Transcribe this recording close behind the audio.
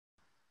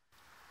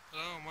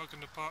Hello and welcome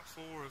to part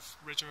 4 of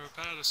Ridge and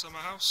Repair, the summer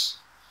house.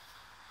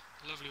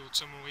 Lovely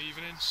autumnal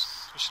evenings,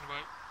 pushing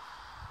about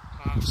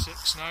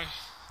 6:30 now.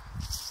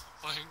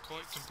 I ain't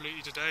quite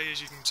completed today,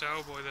 as you can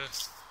tell by the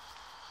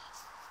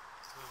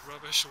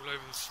rubbish all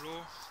over the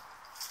floor.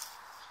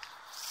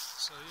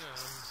 So yeah,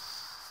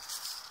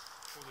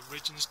 all the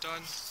ridging's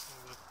done,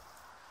 all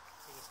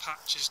the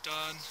patch is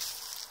done,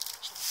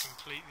 sort of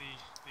complete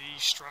the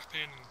eave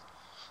strapping and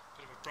a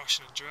bit of a brush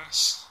and a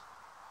dress.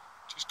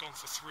 Just gone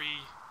for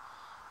 3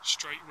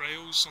 straight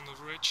rails on the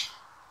ridge.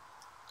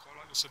 Quite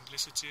like the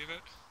simplicity of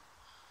it.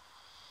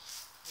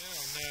 Yeah,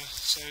 and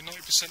so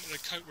 90% of the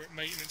coatwork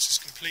maintenance is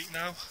complete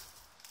now.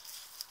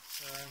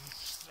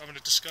 Having a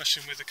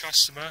discussion with the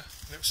customer,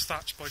 and it was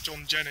Thatched by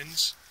John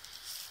Jennings,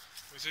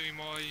 with whom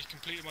I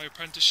completed my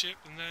apprenticeship,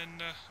 and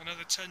then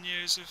another 10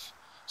 years of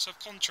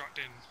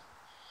subcontracting.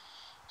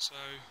 So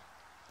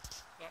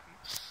that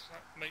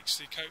makes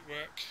the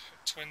coatwork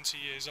 20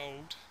 years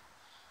old,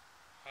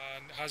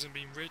 and it hasn't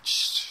been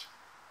ridged,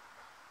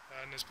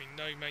 and there's been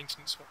no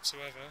maintenance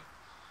whatsoever.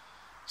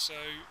 So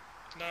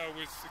now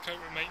with the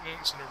coatwork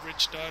maintenance and a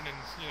ridge done, and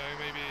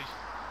maybe a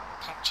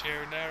patch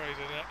here and there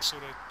over the next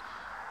sort of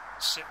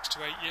 6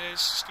 to 8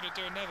 years, it's going to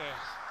do another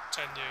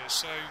 10 years,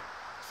 so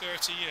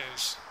 30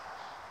 years.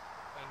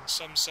 And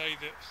some say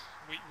that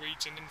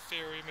wheatweed's an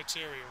inferior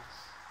material.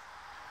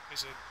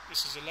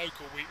 This is a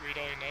local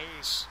wheatweed I know.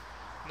 It's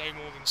no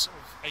more than sort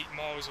of 8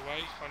 miles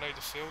away. I know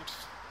the field,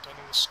 done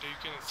all the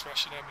stooking and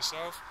threshing there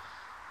myself.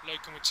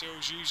 Local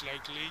materials used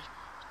locally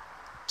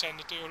tend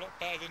to do a lot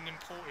better than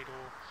imported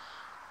or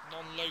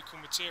non-local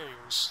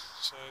materials.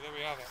 So there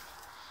we have it.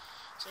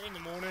 So in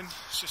the morning,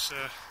 it's just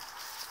a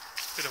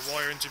bit of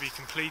wiring to be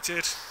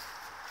completed.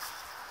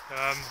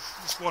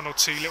 There's 1 or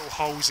 2 little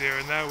holes here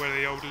and there where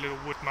the old little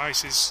wood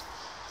mouse has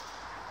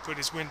put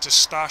his winter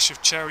stash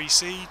of cherry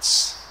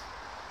seeds.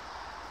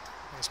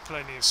 There's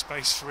plenty of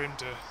space for him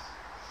to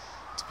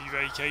be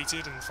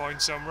vacated and find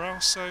somewhere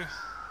else. So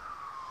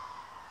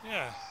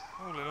yeah,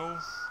 all in all,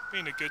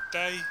 been a good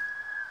day,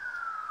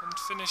 and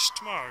finished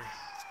tomorrow.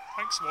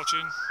 Thanks for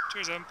watching.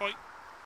 Cheers then, bye.